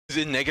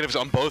in negatives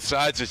on both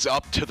sides. It's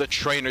up to the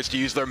trainers to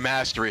use their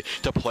mastery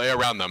to play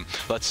around them.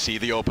 Let's see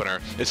the opener.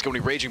 It's going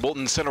to be Raging Bolt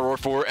and Incineroar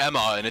for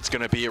Emma, and it's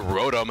going to be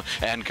Rotom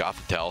and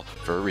Gothitelle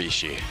for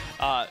Rishi.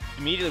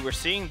 Immediately, we're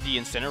seeing the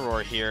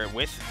Incineroar here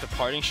with the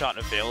parting shot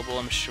available,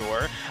 I'm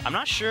sure. I'm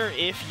not sure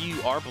if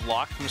you are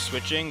blocked from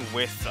switching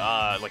with,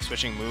 like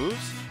switching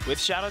moves with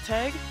Shadow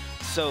Tag,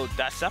 so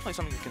that's definitely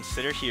something to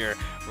consider here.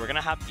 We're going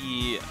to have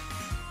the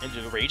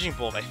Raging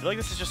Bolt. I feel like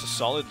this is just a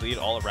solid lead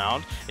all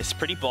around. It's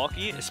pretty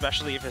bulky,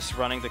 especially if it's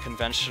running the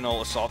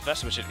conventional Assault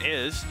Vest, which it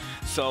is.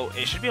 So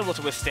it should be able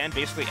to withstand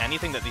basically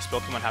anything that these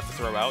Pokemon have to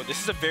throw out.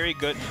 This is a very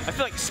good, I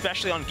feel like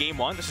especially on game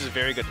 1, this is a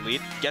very good lead.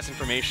 Gets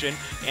information,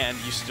 and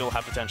you still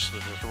have potential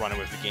to run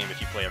away with the game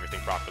if you play everything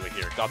properly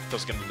here.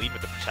 Gothitelle's going to lead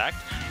with the Protect.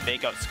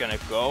 Fake Out's going to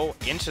go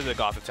into the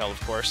Gothitelle, of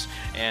course,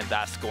 and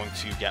that's going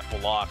to get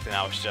blocked. And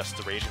now it's just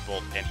the Raging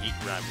Bolt and Heat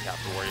Run we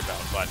have to worry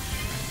about. But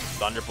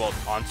Thunderbolt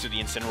onto the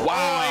Incineroar.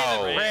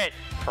 Wow! Crit.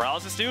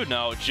 Paralysis dude?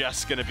 No,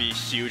 just gonna be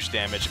huge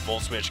damage.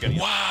 Volt Switch gonna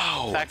get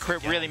that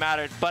crit really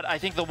mattered. But I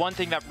think the one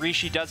thing that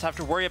Rishi does have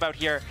to worry about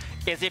here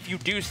is if you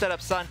do set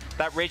up Sun,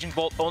 that Raging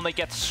Bolt only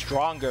gets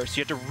stronger. So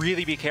you have to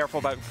really be careful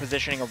about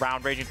positioning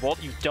around Raging Bolt.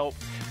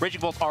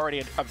 Raging Bolt's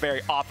already a very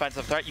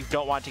offensive threat. You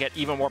don't want to get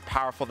even more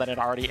powerful than it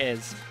already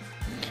is.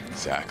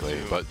 Exactly,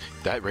 but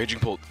that Raging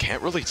Bolt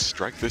can't really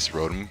strike this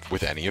Rotom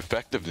with any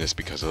effectiveness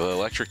because of the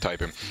electric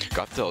typing.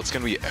 Gothitelle, it's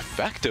going to be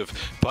effective,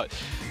 but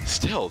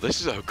still,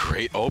 this is a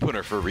great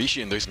opener for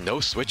Rishi, and there's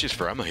no switches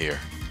for Emma here.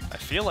 I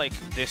feel like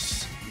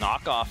this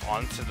knockoff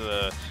onto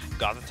the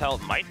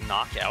Gothitelle might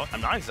knock out.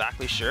 I'm not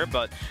exactly sure,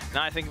 but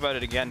now I think about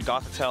it again,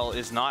 Gothitelle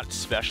is not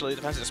especially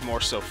defensive, it's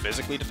more so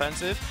physically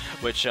defensive,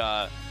 which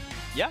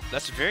yeah,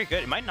 that's very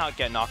good. It might not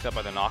get knocked out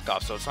by the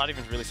knockoff, so it's not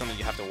even really something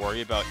you have to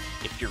worry about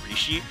if you're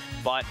Rishi,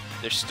 but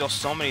there's still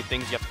so many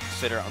things you have to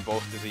consider on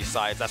both of these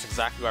sides. That's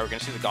exactly why we're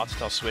going to see the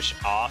Gothitelle switch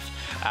off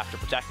after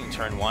protecting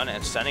turn 1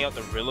 and sending out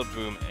the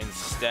Rillaboom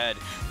instead.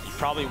 You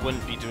probably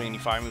wouldn't be doing any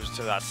fire moves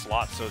to that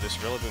slot, so this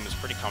Rillaboom is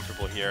pretty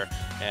comfortable here.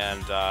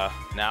 And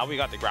now we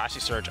got the Grassy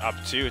Surge up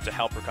too to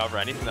help recover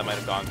anything that might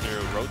have gone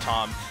through.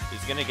 Rotom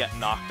is going to get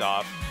knocked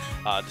off.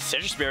 The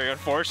Citrus Berry,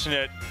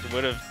 unfortunate,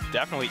 would have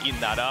definitely eaten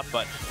that up,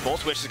 but Volt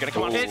Switch is going to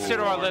come on.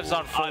 Incineroar lives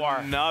on 4.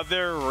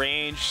 Another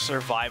range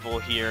survival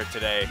here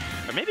today.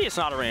 Or maybe it's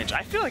not a range.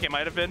 I feel like it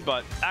might have been,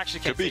 but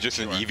actually could be just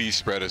an EV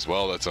spread as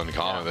well. That's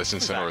uncommon. This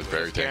Incineroar is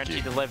very tanky.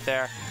 Guaranteed to live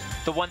there.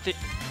 The one thing,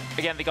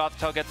 again, the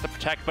Gothitelle gets the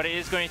Protect, but it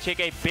is going to take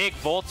a big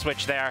Volt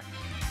Switch there,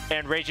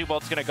 and Raging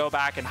Bolt's going to go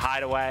back and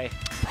hide away.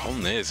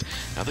 Problem is,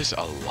 now there's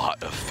a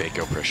lot of fake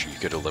out pressure. You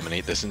could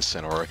eliminate this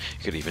Incineroar.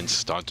 You could even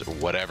stunt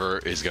whatever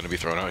is going to be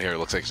thrown out here. It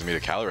looks like it's going to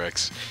be the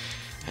Calyrex.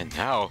 And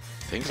now,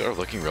 things are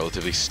looking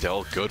relatively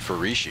still good for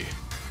Rishi.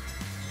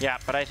 Yeah,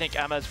 but I think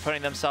Emma's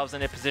putting themselves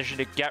in a position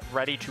to get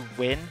ready to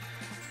win.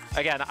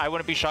 Again, I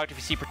wouldn't be shocked if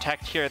you see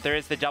Protect here. There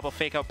is the double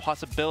fake out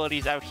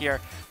possibilities out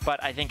here,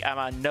 but I think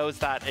Emma knows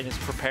that and is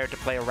prepared to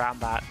play around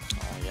that.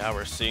 Oh yeah,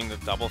 we're seeing the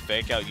double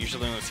fake out.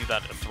 Usually we see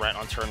that threat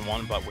on turn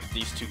 1, but with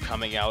these two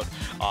coming out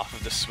off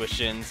of the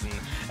switch-ins and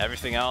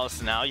everything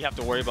else, now you have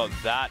to worry about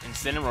that.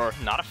 Incineroar,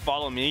 not a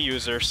follow me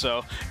user,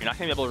 so you're not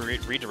going to be able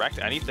to redirect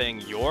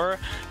anything. Your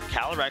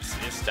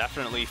Calyrex is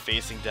definitely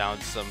facing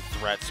down some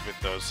threats with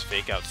those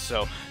fake outs.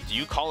 So do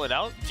you call it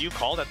out? Do you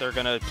call that they're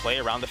going to play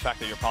around the fact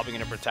that you're probably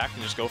going to protect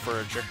and just go for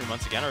a Trick Room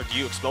once again, or do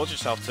you expose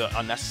yourself to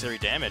unnecessary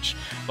damage?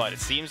 But it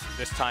seems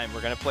this time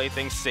we're going to play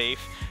things safe.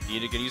 You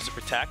need to use the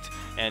Protect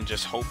and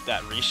just hope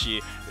that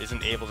Rishi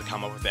isn't able to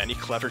come up with any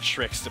clever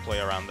tricks to play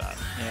around that.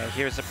 Yeah,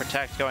 here's the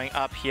Protect going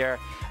up here.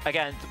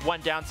 Again,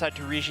 one downside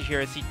to Rishi here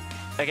is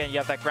again, you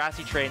have that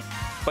Grassy Train,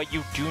 but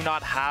you do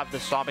not have the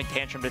Stomping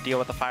Tantrum to deal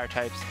with the fire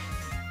types.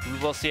 We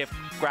will see if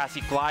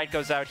Grassy Glide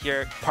goes out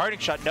here. Parting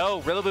Shot,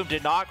 no, Rillaboom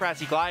did not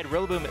Grassy Glide.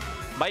 Rillaboom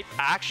might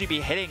actually be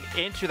hitting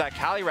into that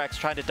Calyrex,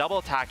 trying to double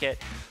attack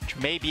it, which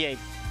may be a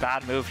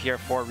bad move here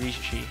for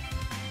Rishi.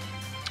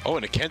 Oh,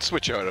 and it can't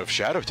switch out of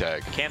Shadow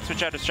Tag. Can't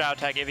switch out of Shadow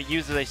Tag if it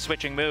uses a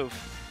switching move.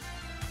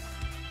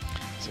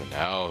 So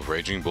now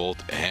Raging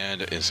Bolt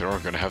and Incineroar are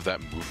going to have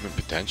that movement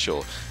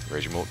potential.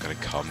 Raging Bolt going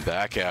to come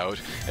back out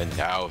and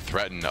now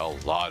threaten a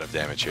lot of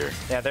damage here.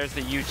 Yeah, there's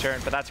the U-turn,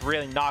 but that's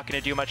really not going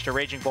to do much to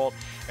Raging Bolt.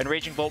 And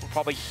Raging Bolt will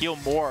probably heal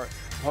more,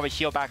 probably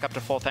heal back up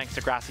to full thanks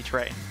to Grassy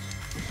Terrain.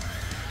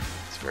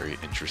 It's a very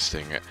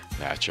interesting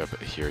matchup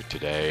here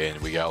today. And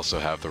we also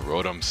have the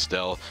Rotom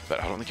still, but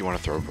I don't think you want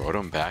to throw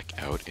Rotom back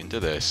out into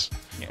this.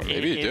 Yeah, or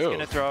maybe you do. He's going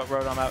to throw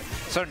Rotom out.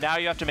 So now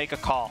you have to make a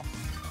call.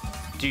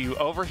 Do you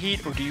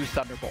overheat or do you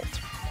Thunderbolt?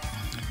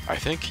 I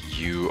think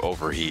you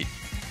overheat,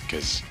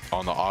 because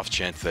on the off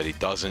chance that he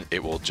doesn't,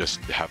 it will just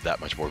have that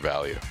much more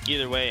value.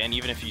 Either way, and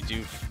even if you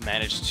do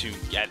manage to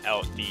get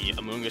out the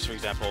Amoonguss, for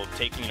example,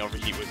 taking an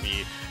overheat would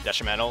be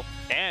detrimental,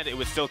 and it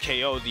would still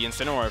KO the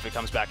Incineroar if it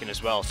comes back in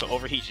as well. So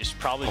overheat is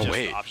probably just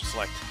the option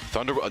select.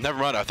 Thunderbolt, never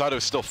mind, I thought it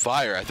was still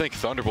fire. I think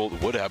Thunderbolt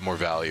would have more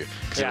value,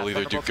 because it'll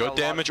either do good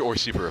damage or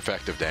super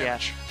effective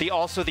damage. Yeah.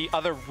 Also, the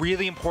other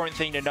really important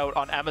thing to note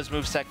on Emma's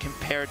moveset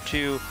compared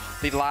to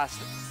the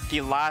last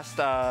the last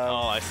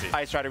I see.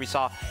 Ice Rider we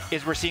saw,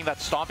 is we're seeing that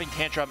Stomping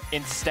Tantrum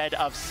instead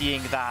of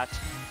seeing that,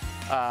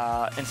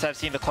 instead of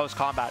seeing the close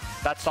combat.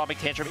 That Stomping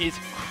Tantrum is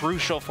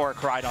crucial for a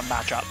Koraidon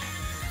matchup.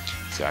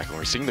 Exactly.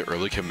 We're seeing the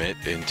early commit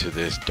into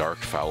this Dark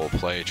Foul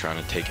play,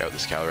 trying to take out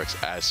this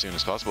Calyrex as soon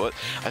as possible. But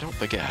I don't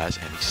think it has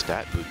any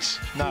stat boots.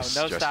 No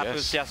stat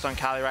boost just on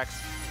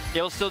Calyrex.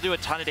 It'll still do a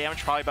ton of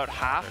damage, probably about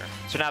half.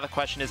 So now the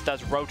question is,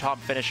 does Rotom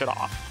finish it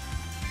off?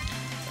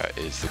 That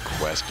is the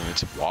question.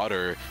 It's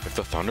water. If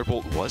the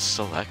Thunderbolt was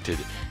selected,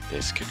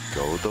 this could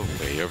go the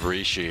way of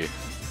Rishi.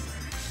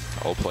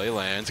 Foul play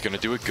lands, gonna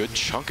do a good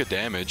chunk of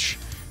damage,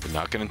 but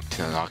not gonna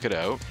knock it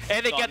out.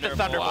 And they get the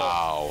Thunderbolt.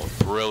 Wow,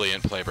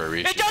 brilliant play by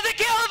Rishi. It doesn't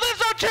kill, it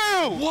lives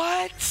on 2!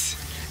 What?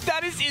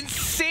 That is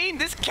insane.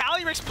 This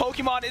Calyrex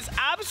Pokemon is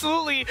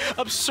absolutely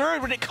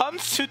absurd when it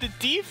comes to the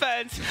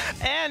defense.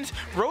 And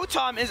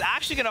Rotom is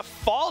actually going to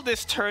fall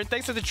this turn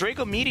thanks to the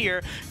Draco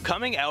Meteor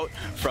coming out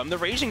from the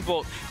Raging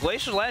Bolt.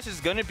 Glacial Lance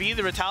is going to be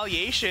the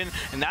retaliation,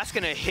 and that's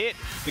going to hit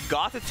the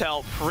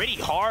Gothitelle pretty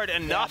hard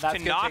enough to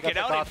knock it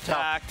out, in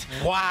fact.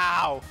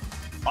 Wow.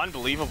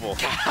 Unbelievable.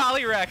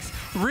 Calyrex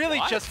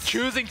really just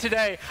choosing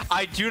today.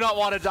 I do not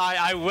want to die.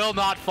 I will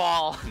not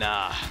fall.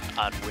 Nah,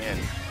 I'd win.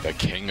 The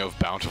king of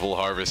bountiful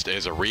harvest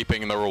is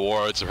reaping the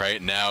rewards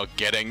right now,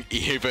 getting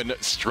even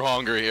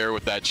stronger here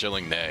with that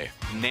chilling neigh.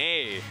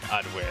 Nay,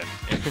 I'd win.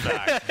 In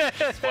fact,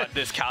 that's what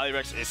this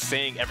Calyrex is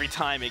saying every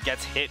time it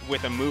gets hit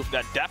with a move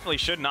that definitely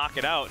should knock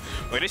it out.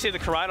 We're going to see the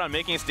Koraidon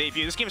making its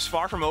debut. This game is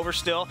far from over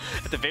still.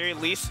 At the very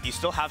least, you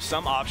still have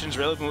some options.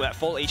 Rillaboom at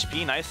full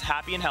HP, nice,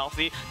 happy, and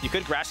healthy. You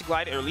could Grassy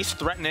Glide or at least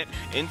threaten it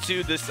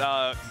into this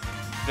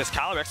this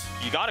Calyrex.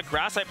 You got a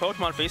grass type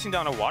Pokemon facing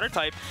down a water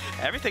type.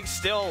 Everything's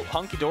still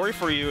hunky-dory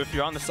for you if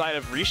you're on the side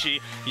of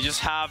Rishi. You just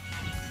have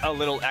a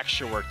little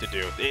extra work to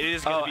do. It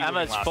is going to be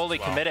Emma's fully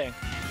committing.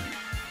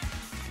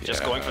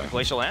 Just going for the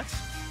Glacial Lance?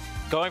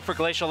 Going for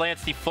Glacial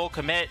Lance, the full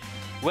commit.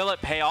 Will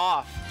it pay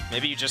off?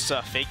 Maybe you just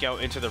fake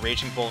out into the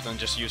Raging Bolt and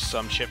just use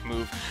some chip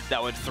move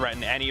that would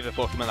threaten any of the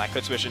Pokemon that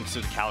could switch into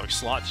the Calyrex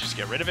slot to just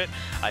get rid of it.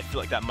 I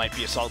feel like that might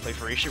be a solid play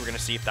for Rishi. We're going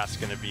to see if that's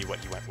going to be what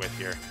he went with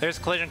here. There's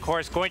Collision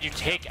Course going to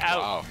take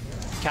out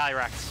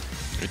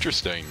Calyrex.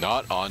 Interesting.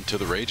 Not onto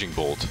the Raging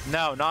Bolt.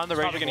 No, not on the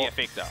Raging Bolt. Probably going to get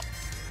faked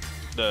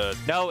out.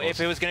 No, if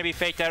it was going to be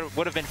faked out, it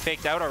would have been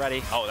faked out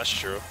already. Oh, that's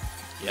true.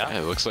 Yeah,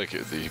 it looks like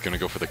you're going to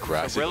go for the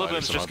grassy.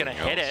 Rillaboom's just going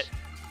to hit it.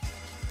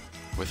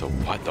 With a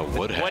what? The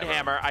wood hammer. Wood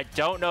hammer. I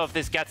don't know if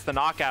this gets the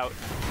knockout.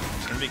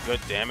 It's going to be good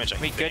damage, I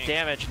think. Good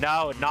damage.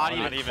 No, not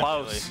even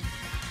close. Really.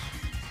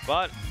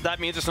 But that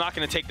means it's not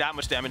going to take that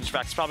much damage. In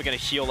fact, it's probably going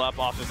to heal up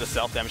off of the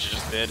self-damage it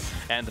just did.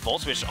 And the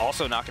Volt Switch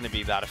also not going to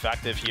be that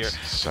effective here.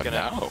 So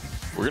now,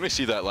 we're going to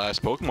see that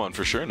last Pokemon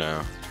for sure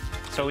now.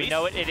 So we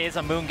know it is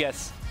a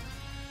Moongus.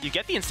 You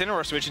get the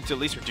Incineroar switch to at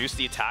least reduce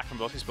the attack from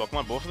both these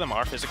Pokemon. Both of them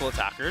are physical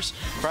attackers.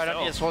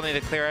 Koraidon is holding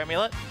the Clear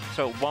Amulet,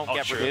 so it won't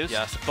get reduced.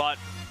 Yes, but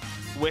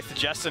with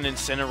just an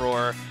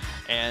Incineroar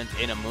and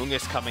an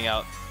Amoonguss coming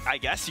out, I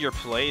guess your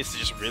play is to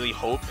just really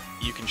hope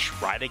you can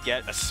try to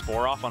get a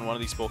Spore off on one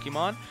of these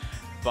Pokemon.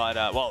 But,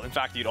 well, in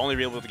fact, you'd only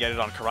be able to get it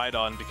on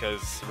Koraidon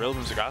because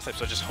Rillaboom's a grass type,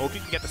 so just hope you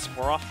can get the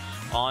Spore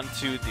off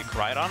onto the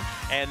Koraidon.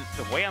 And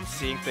the way I'm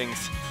seeing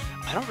things,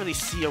 I don't really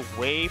see a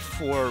way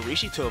for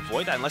Rishi to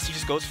avoid that unless he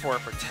just goes for a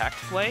Protect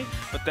play,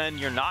 but then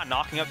you're not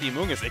knocking out the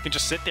Amoonguss. It can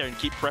just sit there and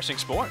keep pressing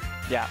Spore.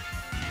 Yeah.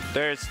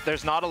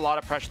 There's not a lot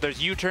of pressure.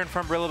 There's U-turn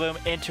from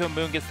Rillaboom into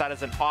Amoonguss. That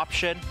is an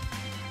option.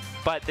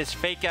 But this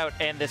Fake Out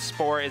and this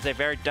Spore is a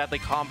very deadly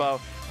combo.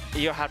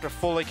 You have to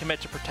fully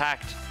commit to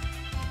Protect.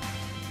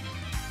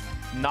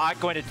 Not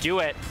going to do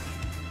it.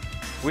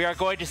 We are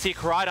going to see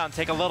Koraidon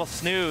take a little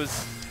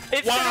snooze.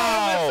 It's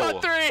on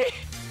 3!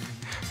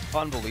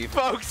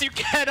 Unbelievable. Folks, you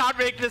cannot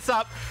make this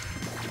up.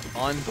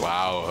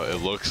 Wow, it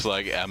looks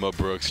like Emma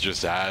Brooks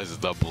just has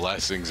the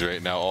blessings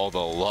right now. All the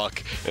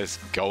luck is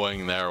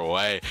going their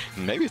way.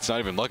 Maybe it's not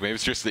even luck. Maybe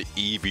it's just the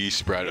EV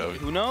spread of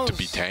who knows? To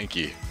be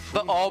tanky.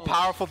 The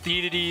all-powerful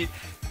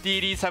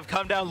deities have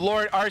come down.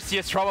 Lord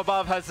Arceus from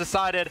above has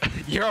decided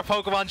your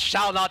Pokemon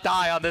shall not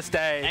die on this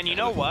day. And you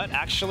know what?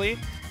 Actually,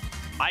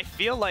 I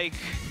feel like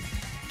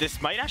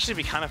this might actually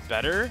be kind of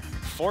better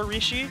for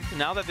Rishi.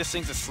 Now that this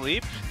thing's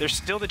asleep, there's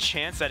still the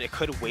chance that it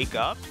could wake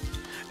up.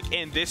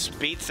 And this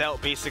baits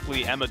out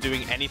basically Emma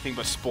doing anything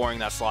but sporing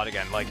that slot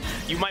again. Like,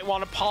 you might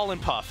want to Pollen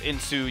Puff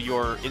into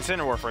your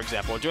Incineroar, for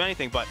example, or do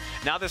anything, but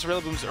now this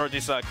Rillaboom's or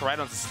this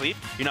Koraidon's asleep,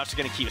 you're not just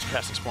going to keep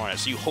pressing Spore on it.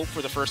 So you hope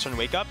for the first turn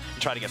wake up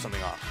and try to get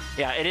something off.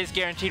 Yeah, it is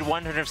guaranteed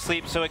 1 turn of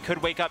sleep, so it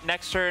could wake up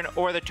next turn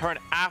or the turn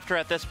after.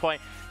 At this point,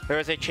 there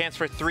is a chance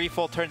for 3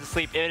 full turns of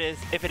sleep.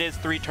 If it is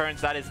 3 turns,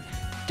 that is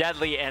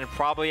deadly and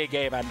probably a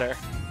game ender.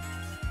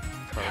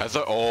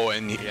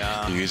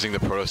 Using the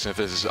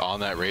Photosynthesis on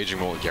that Raging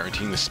Bolt,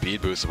 guaranteeing the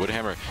speed boost. The Wood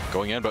Hammer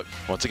going in, but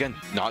once again,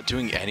 not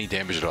doing any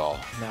damage at all.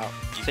 No.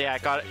 So yeah,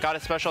 got a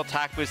special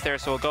attack boost there,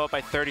 so we'll go up by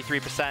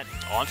 33%.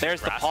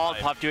 There's the Pollen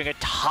Puff doing a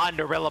ton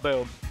to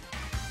Rillaboom.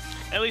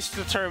 at least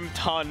the term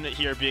ton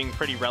here being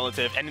pretty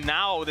relative. And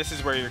now this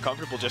is where you're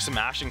comfortable just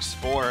smashing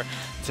Spore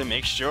to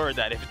make sure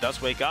that if it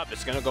does wake up,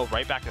 it's going to go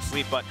right back to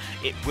sleep. But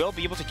it will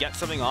be able to get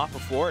something off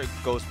before it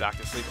goes back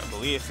to sleep, I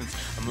believe, since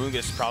Amoonguss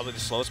is probably the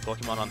slowest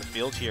Pokemon on the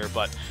field here.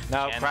 But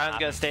no, Crown's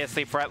going to stay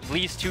asleep for at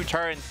least 2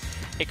 turns.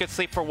 It could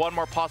sleep for 1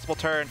 more possible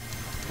turn,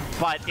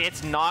 but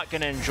it's not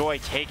going to enjoy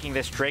taking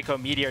this Draco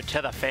Meteor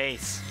to the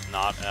face.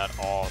 Not at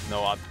all.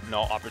 No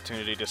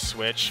opportunity to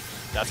switch.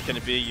 That's going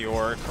to be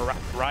your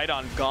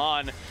Rhydon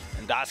gone,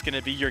 and that's going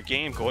to be your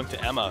game going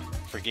to Emma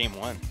for game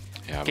 1.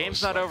 Yeah,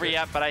 game's not over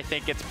yet, but I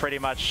think it's pretty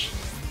much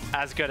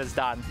as good as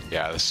done.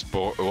 Yeah, the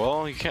Spore.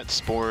 Well, you can't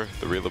Spore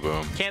the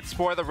Rillaboom. Can't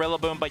Spore the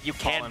Rillaboom, but you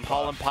can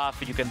Pollen Puff,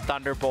 and you can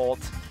Thunderbolt.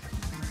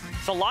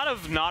 It's a lot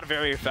of not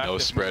very effective. No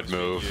spread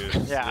move.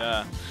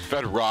 Yeah.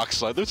 Fed Rock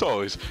Slide. There's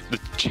always the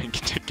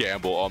to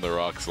gamble on the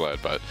Rock Slide,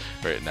 but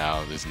right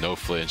now there's no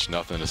flinch,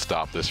 nothing to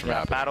stop this from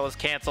happening. Battle is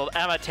canceled.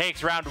 Emma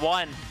takes round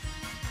 1.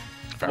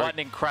 What an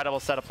incredible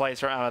set of plays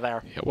from Emma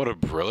there. Yeah, what a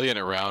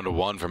brilliant round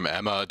 1 from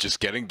Emma,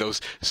 just getting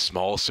those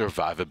small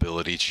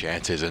survivability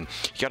chances. And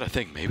you got to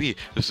think, maybe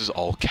this is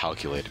all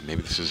calculated.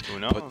 Maybe this is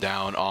put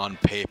down on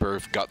paper,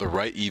 got the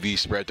right EV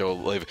spread to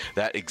live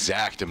that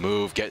exact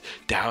move, get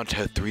down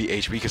to 3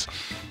 HP, because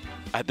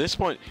at this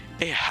point,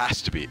 it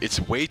has to be. It's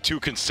way too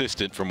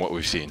consistent from what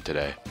we've seen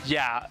today.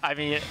 Yeah, I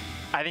mean,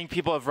 I think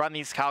people have run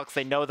these calcs.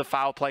 They know the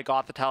foul play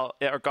Gothitelle,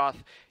 or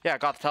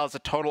Gothitelle is a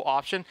total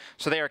option.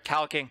 So they are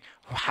calcing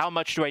how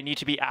much do I need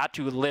to be at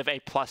to live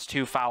a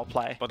 +2 foul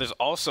play. But there's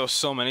also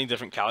so many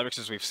different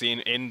Calyrex we've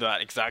seen in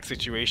that exact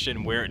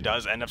situation where it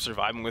does end up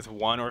surviving with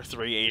 1 or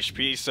 3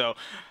 HP. So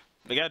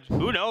again,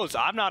 who knows?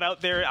 I'm not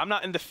out there. I'm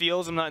not in the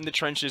fields. I'm not in the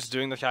trenches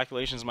doing the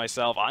calculations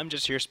myself. I'm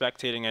just here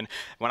spectating. And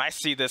when I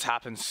see this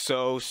happen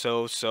so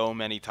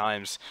many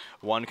times,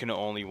 one can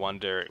only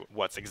wonder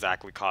what's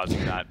exactly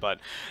causing that. But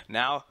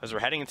now, as we're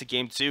heading into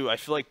game 2, I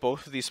feel like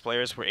both of these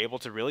players were able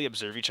to really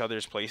observe each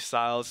other's play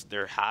styles,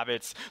 their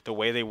habits, the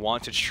way they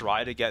want to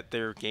try to get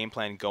their game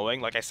plan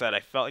going. Like I said, I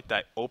felt like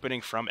that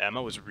opening from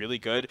Emma was really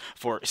good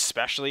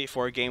especially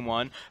for game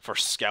 1, for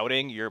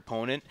scouting your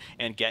opponent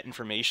and get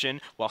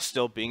information while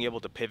still being able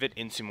to pivot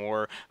into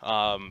more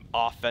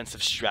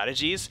offensive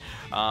strategies.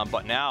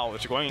 But now,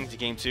 as we're going into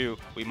game 2,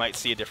 we might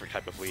see a different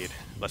type of lead.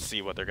 Let's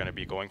see what they're going to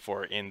be going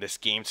for in this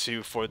game 2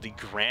 for the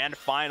grand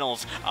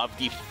finals of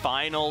the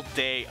final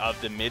day of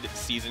the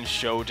mid-season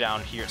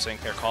showdown here at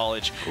St. Clair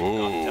College. Ting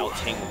Lu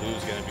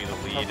is going to be the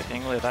lead.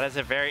 Ting Lu, that is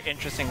a very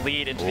interesting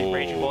lead into the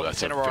Raging Bolt.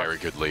 That's a very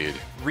good lead.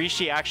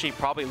 Rishi actually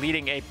probably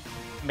making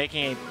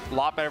a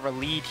lot better of a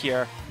lead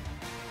here.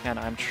 And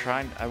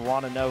I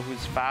want to know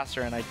who's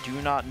faster, and I do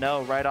not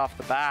know right off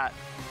the bat.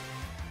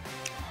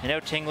 I know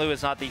Ting Lu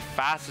is not the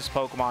fastest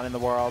Pokemon in the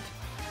world.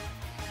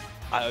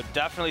 I would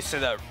definitely say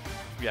that,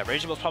 yeah,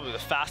 Raging Bolt is probably the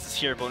fastest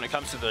here, but when it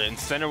comes to the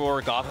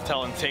Incineroar,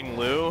 Gothitelle, and Ting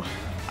Lu,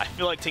 I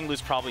feel like Ting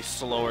Lu's probably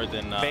slower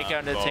than Fake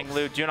out into Ting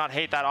Lu. Do not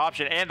hate that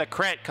option. And the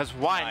crit, because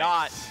why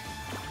not?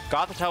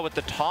 Gothitelle with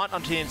the taunt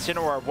onto the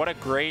Incineroar. What a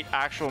great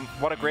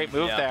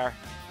move there.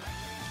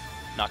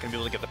 Not going to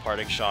be able to get the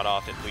parting shot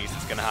off at least.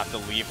 It's going to have to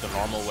leave the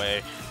normal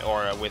way,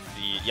 or it's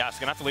going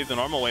to have to leave the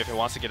normal way if it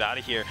wants to get out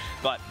of here.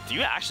 But do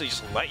you actually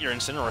just let your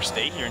Incineroar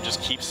stay here and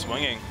just keep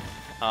swinging?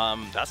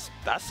 That's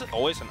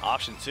always an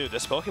option too.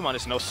 This Pokemon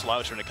is no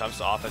slouch when it comes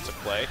to offensive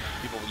play.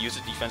 People will use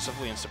it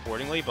defensively and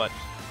supportingly, but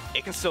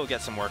it can still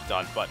get some work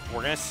done. But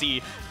we're going to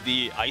see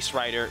the Ice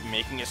Rider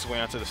making its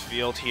way onto the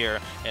field here,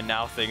 and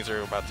now things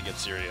are about to get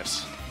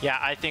serious. Yeah,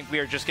 I think we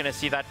are just going to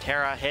see that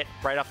Terra hit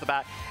right off the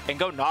bat and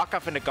go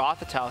knockoff into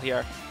Gothitelle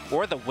here.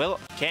 Or the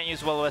can't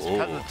use Will-O-Wisp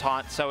because of the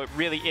taunt, so it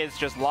really is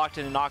just locked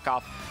into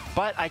knockoff.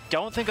 But I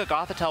don't think a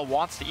Gothitelle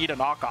wants to eat a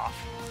knockoff.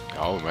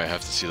 Oh, we might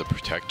have to see the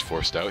Protect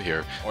forced out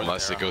here,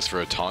 unless it goes for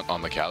a taunt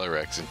on the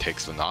Calyrex and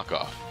takes the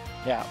knockoff.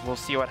 Yeah, we'll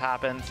see what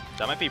happens.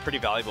 That might be a pretty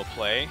valuable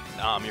play.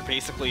 You're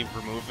basically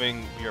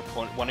removing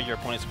one of your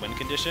opponent's win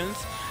conditions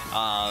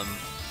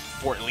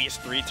for at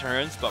least 3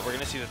 turns, but we're going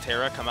to see the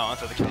Terra come out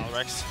onto the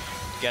Calyrex,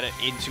 get it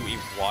into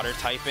a water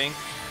typing.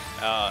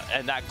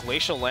 And that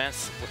Glacial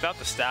Lance, without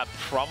the stab,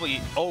 probably...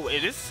 Oh,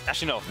 it is?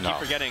 Actually, no. Keep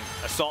forgetting.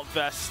 Assault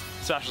Vest,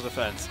 Special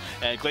Defense,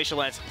 and Glacial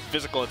Lance,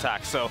 Physical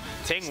Attack. So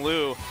Ting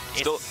Lu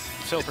is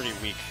still pretty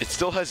weak. It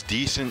still has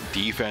decent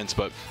defense,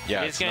 but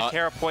yeah, it's going to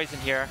Terra Poison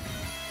here.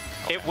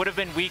 Okay. It would have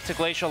been weak to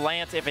Glacial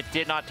Lance if it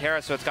did not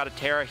Terra, so it's got a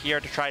Terra here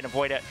to try and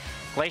avoid it.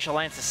 Glacial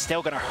Lance is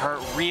still going to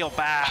hurt real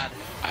bad.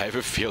 I have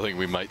a feeling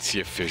we might see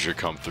a Fissure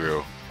come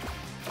through.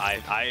 I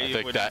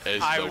think that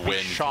is the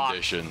win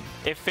condition.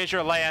 If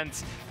Fissure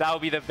lands, that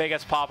would be the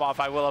biggest pop-off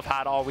I will have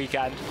had all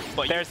weekend.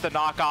 But there's the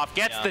knockoff,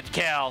 gets the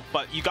kill.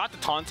 But you got the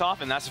taunt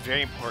off, and that's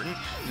very important.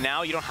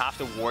 Now you don't have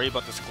to worry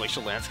about this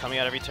Glacial Lance coming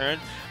out every turn.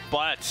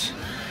 But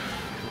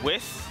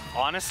with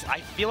honest, I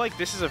feel like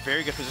this is a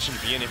very good position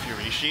to be in if you're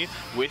Rishi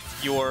with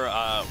your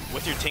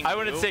Ting. I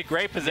wouldn't say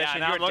great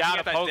position. Yeah, You're down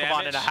a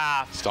Pokemon and a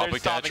half. Stomping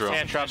Tantrum.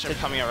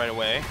 Coming out right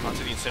away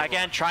onto the Incineroar.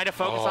 Again, trying to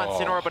focus on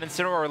Incineroar, but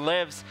Incineroar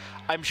lives.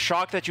 I'm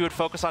shocked that you would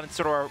focus on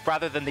Incineroar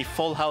rather than the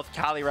full health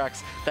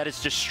Calyrex that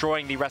is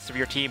destroying the rest of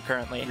your team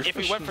currently. If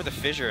we went for the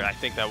Fissure, I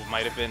think that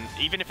might have been,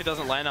 even if it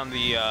doesn't land on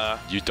the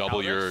you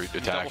double your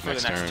attack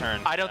next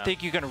turn. I don't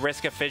think you can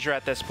risk a Fissure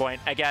at this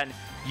point. Again,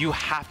 you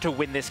have to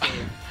win this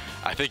game.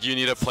 I think you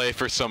need to play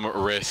for some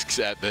risks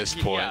at this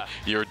point. Yeah.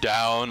 You're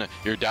down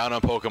on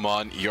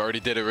Pokemon. You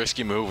already did a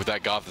risky move with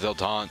that Gothitelle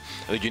taunt.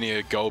 I think you need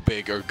to go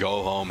big or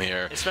go home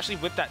here. Especially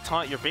with that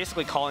taunt, you're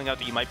basically calling out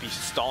that you might be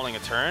stalling a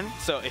turn.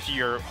 So if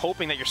you're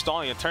hoping that you're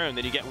stalling a turn,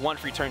 then you get one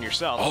free turn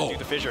yourself and do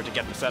the Fissure to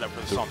get the setup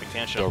for the Stomping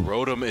Tantrum. The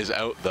Rotom is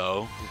out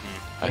though.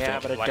 Yeah,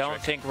 but I don't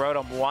think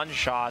Rotom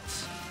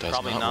one-shots.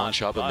 Probably not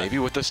one-shot, but maybe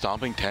with the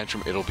Stomping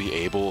Tantrum, it'll be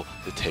able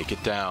to take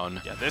it down.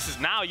 Yeah, this is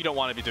now you don't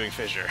want to be doing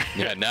Fissure.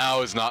 Yeah,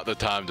 now is not the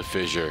time to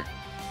Fissure.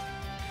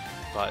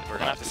 But we're going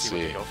to have to see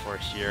what we go for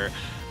here.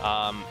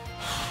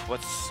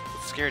 What's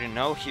scary to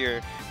know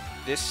here,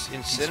 this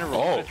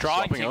Incineroar.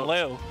 Drawing King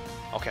Lou.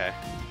 Okay.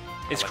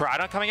 Is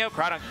Koraidon coming out?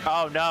 Koraidon.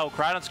 Oh no,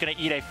 Koraidon's going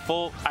to eat a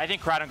full. I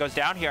think Koraidon goes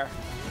down here.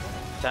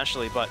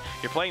 Potentially, but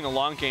you're playing the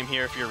long game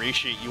here if you're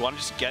Rishi. You want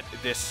to just get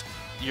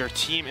your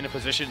team in a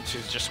position to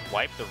just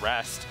wipe the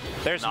rest.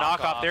 There's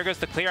knockoff. There goes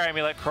the clear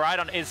amulet.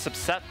 Koraidon is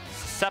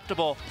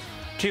susceptible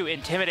to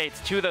intimidates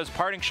to those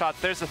parting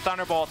shots. There's the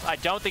Thunderbolt. I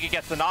don't think it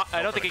gets the knock.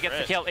 I don't think it gets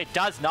the kill. It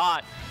does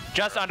not.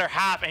 Just under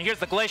half. And here's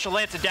the Glacial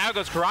Lance, and down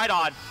goes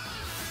Koraidon.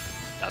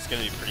 That's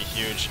going to be pretty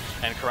huge.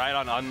 And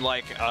Koraidon,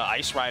 unlike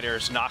Ice Rider,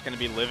 is not going to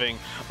be living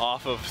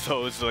off of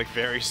those like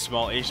very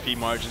small HP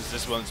margins.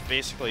 This one's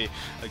basically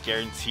a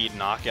guaranteed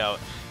knockout.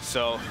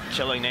 So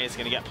Chilling Nay is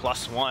going to get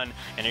 +1, and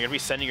you're going to be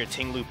sending your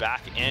Tinglu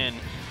back in.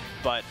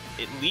 But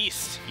at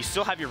least you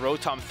still have your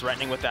Rotom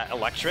threatening with that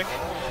electric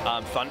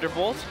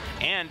Thunderbolt,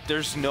 and there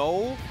is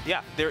no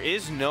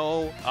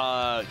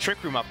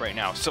Trick Room up right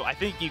now. So I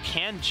think you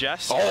can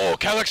just... Oh,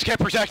 Calyrex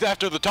can't protect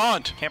after the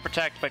taunt. Can't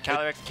protect, but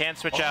Calyrex can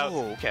switch out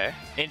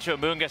into a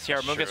Moongus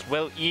here. Moongus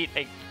will eat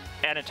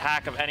an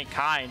attack of any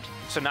kind.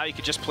 So now you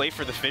could just play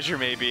for the Fissure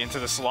maybe into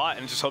the slot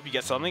and just hope you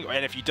get something.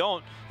 And if you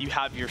don't, you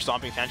have your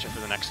Stomping Tantrum for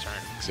the next turn.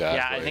 Exactly.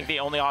 Yeah, I think the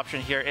only option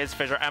here is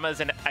Fissure.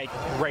 Emma's in a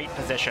great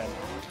position.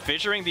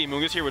 Fissuring the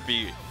Amoonguss here would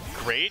be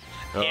great,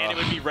 and it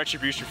would be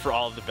retribution for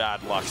all of the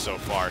bad luck so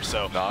far.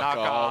 So knock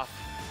off.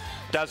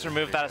 Does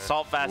remove that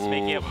Assault Vest,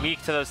 making it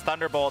weak to those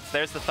Thunderbolts.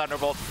 There's the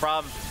Thunderbolt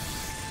from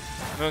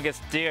Amoonguss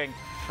doing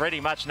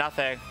pretty much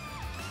nothing.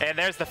 And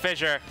there's the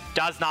Fissure.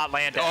 Does not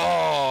land it.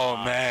 Oh,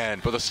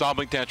 man. But the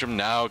Stomping Tantrum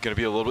now going to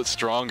be a little bit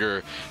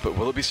stronger. But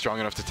will it be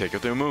strong enough to take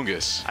out the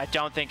Amoonguss? I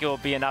don't think it will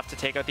be enough to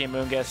take out the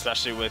Amoonguss.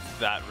 Especially with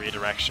that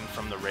redirection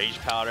from the Rage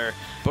Powder.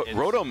 But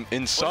Rotom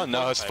in Sun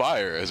now has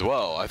Fire as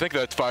well. I think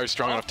that Fire is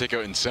strong enough to take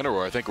out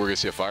Incineroar. I think we're going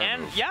to see a Fire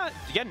move. And yeah,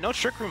 again, no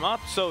Trick Room up.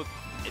 So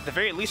at the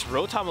very least,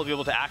 Rotom will be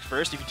able to act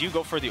first. If you do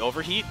go for the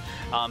Overheat,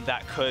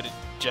 that could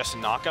just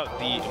knock out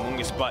the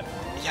Amoonguss. But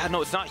yeah,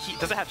 no, it's not Heat.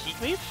 Does it have Heat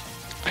Wave?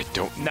 I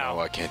don't know.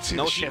 I can't see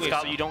no the Heat Wave,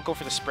 so you don't go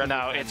for the spread.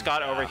 No, it's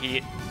got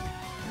Overheat.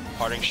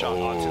 Parting shot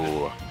onto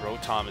the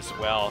Rotom as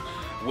well.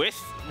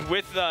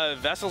 With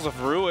Vessels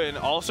of Ruin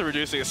also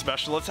reducing a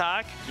special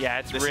attack. Yeah,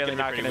 it's really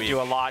not going to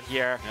do a lot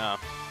here. Yeah.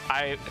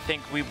 I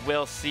think we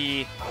will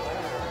see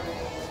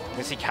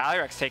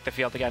Calyrex take the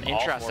field again.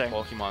 Interesting.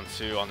 All 4 Pokemon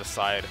too on the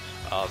side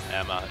of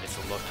Emma. It's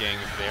looking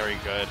very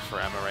good for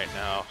Emma right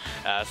now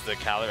as the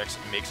Calyrex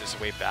makes its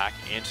way back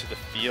into the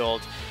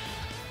field.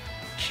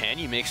 Can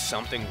you make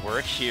something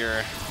work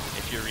here?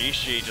 If you're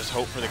Rishi, just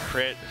hope for the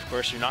crit. Of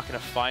course, you're not going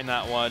to find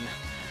that one.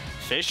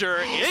 Fissure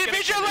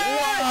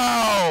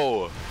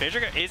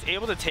is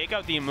able to take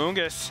out the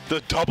Amoonguss. The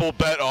double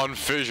bet on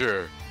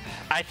Fissure.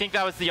 I think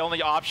that was the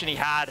only option he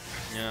had.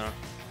 Yeah.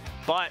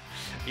 But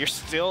you're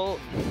still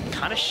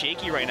kind of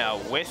shaky right now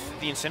with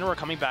the Incineroar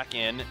coming back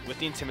in, with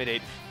the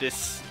Intimidate.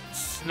 This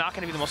is not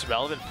going to be the most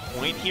relevant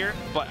point here,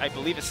 but I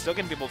believe it's still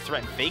going to be able to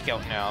threaten Fake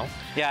Out now.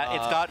 Yeah,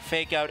 it's got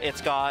Fake Out.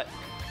 It's got...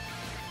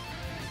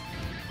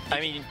 I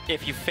mean,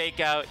 if you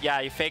Fake Out,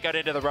 you Fake Out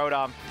into the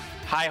Rotom.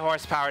 High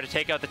horsepower to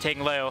take out the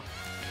Tinglu.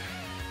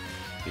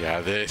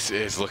 Yeah, this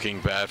is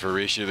looking bad for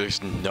Rishi.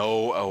 There's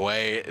no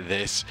way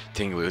this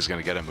Tinglu is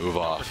going to get a move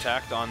off.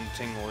 Protect on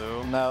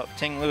Tinglu. No,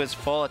 Tinglu is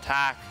full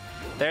attack.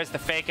 There's the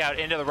Fake Out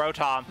into the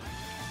Rotom.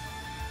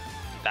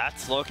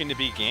 That's looking to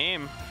be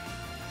game.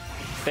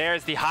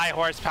 There's the high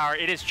horsepower.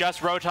 It is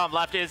just Rotom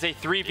left. It is a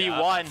 3v1.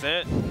 Yeah, that's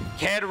it.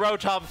 Can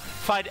Rotom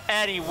find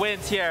any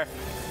wins here?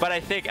 But I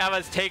think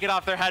Emma's taken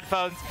off their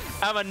headphones.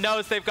 Emma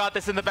knows they've got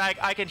this in the bag.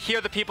 I can hear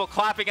the people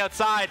clapping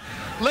outside.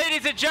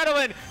 Ladies and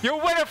gentlemen,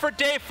 your winner for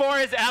day 4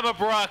 is Emma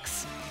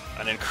Brooks.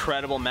 an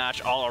incredible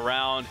match all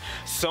around.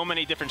 So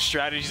many different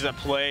strategies at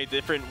play,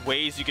 different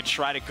ways you could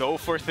try to go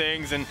for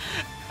things, and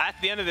at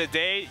the end of the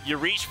day, you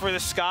reach for the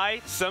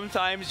sky,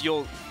 sometimes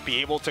you'll be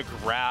able to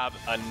grab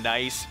a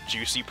nice,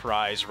 juicy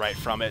prize right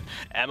from it.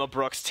 Emma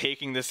Brooks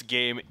taking this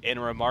game in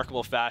a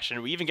remarkable fashion.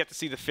 We even get to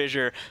see the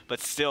fissure, but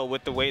still,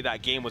 with the way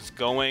that game was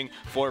going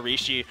for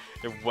Rishi,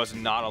 there was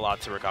not a lot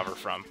to recover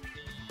from.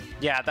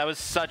 Yeah, that was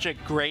such a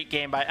great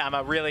game by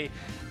Emma, really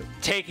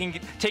taking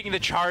the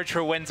charge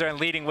for Windsor and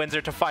leading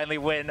Windsor to finally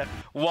win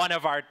one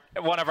of our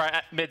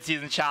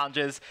mid-season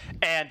challenges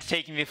and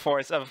taking the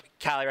force of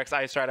Calyrex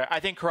Ice Rider. I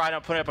think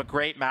Koraidon put up a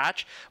great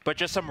match, but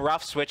just some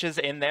rough switches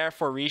in there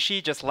for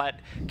Rishi just let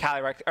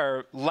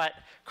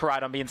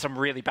Koraidon be in some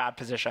really bad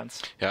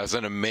positions. Yeah, it was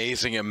an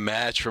amazing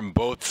match from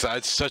both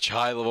sides. Such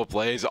high-level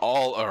plays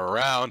all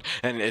around,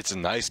 and it's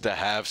nice to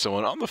have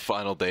someone on the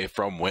final day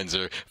from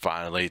Windsor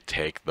finally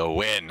take the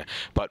win.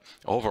 But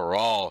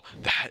overall,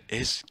 that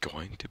is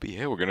going to be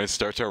it. We're going to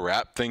start to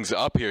wrap things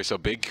up here, so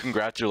big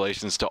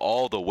congratulations to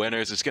all the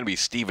winners. It's going to be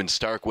Steven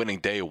Stark winning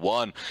day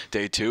 1.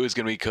 Day 2 is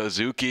going to be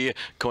Kazuki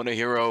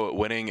Konehiro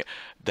winning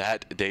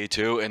that day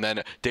 2, and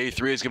then day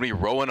 3 is going to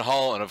be Rowan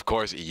Hall, and of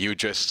course you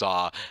just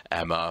saw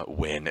Emma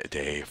win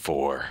day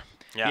 4.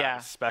 Yeah,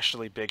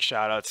 especially big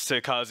shout outs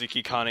to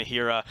Kazuki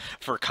Kanehira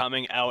for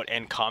coming out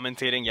and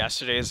commentating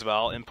yesterday as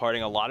well,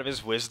 imparting a lot of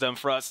his wisdom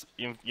for us.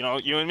 You know,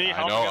 you and me.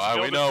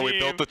 I know, we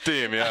built the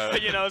team, yeah.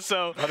 You know,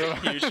 so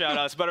huge shout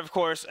outs. But of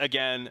course,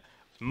 again,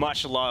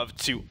 much love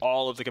to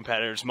all of the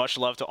competitors, much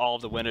love to all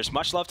of the winners,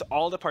 much love to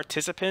all the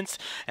participants,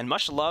 and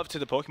much love to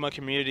the Pokemon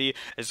community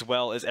as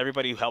well as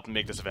everybody who helped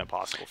make this event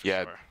possible. For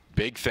sure.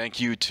 Big thank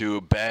you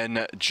to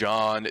Ben,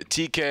 John,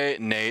 TK,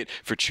 Nate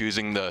for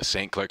choosing the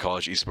St. Clair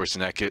College Esports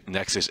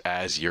Nexus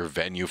as your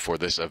venue for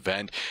this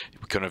event.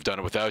 We couldn't have done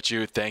it without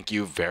you. Thank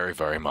you very,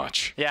 very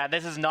much. Yeah,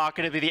 this is not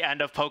going to be the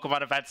end of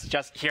Pokemon events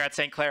just here at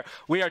St. Clair.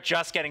 We are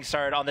just getting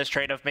started on this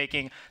train of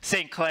making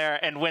St.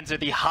 Clair and Windsor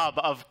the hub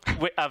of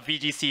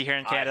VGC here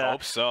in Canada. I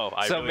hope so.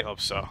 I really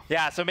hope so.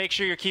 Yeah, so make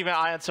sure you're keeping an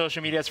eye on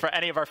social medias for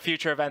any of our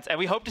future events. And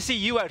we hope to see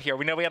you out here.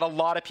 We know we had a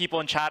lot of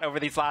people in chat over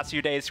these last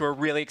few days who are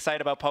really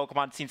excited about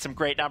Pokemon, seen some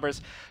great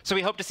numbers. So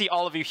we hope to see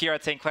all of you here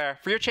at St. Clair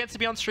for your chance to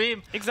be on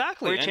stream.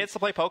 Exactly. For your chance to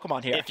play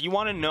Pokemon here. If you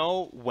want to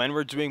know when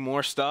we're doing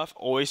more stuff,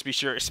 always be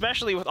sure,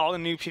 especially with all the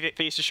new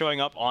faces showing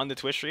up on the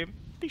Twitch stream,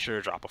 be sure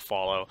to drop a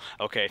follow.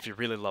 Okay, if you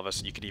really love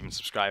us, you could even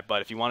subscribe.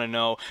 But if you want to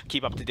know,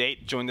 keep up to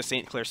date, join the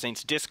St. Clair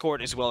Saints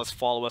Discord, as well as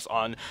follow us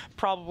on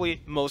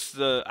probably most of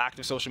the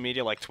active social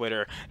media like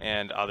Twitter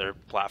and other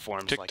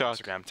platforms like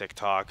Instagram,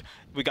 TikTok.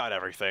 We got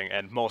everything,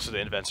 and most of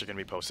the events are going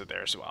to be posted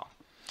there as well.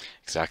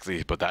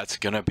 Exactly, but that's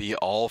going to be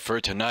all for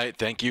tonight.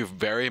 Thank you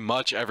very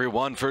much,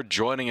 everyone, for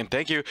joining, and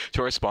thank you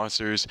to our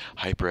sponsors,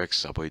 HyperX,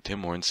 Subway,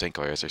 Tim Hortons, St.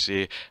 Clair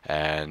SRC,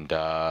 and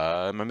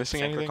am I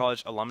missing anything? St. Clair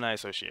College Alumni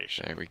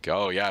Association. There we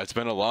go. Yeah, it's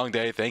been a long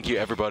day. Thank you,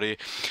 everybody,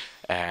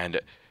 and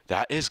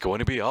that is going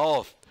to be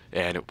all.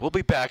 And we'll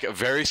be back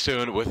very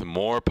soon with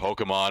more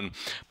Pokemon,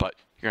 but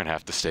you're going to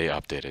have to stay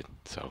updated.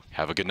 So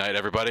have a good night,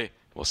 everybody.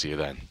 We'll see you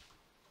then.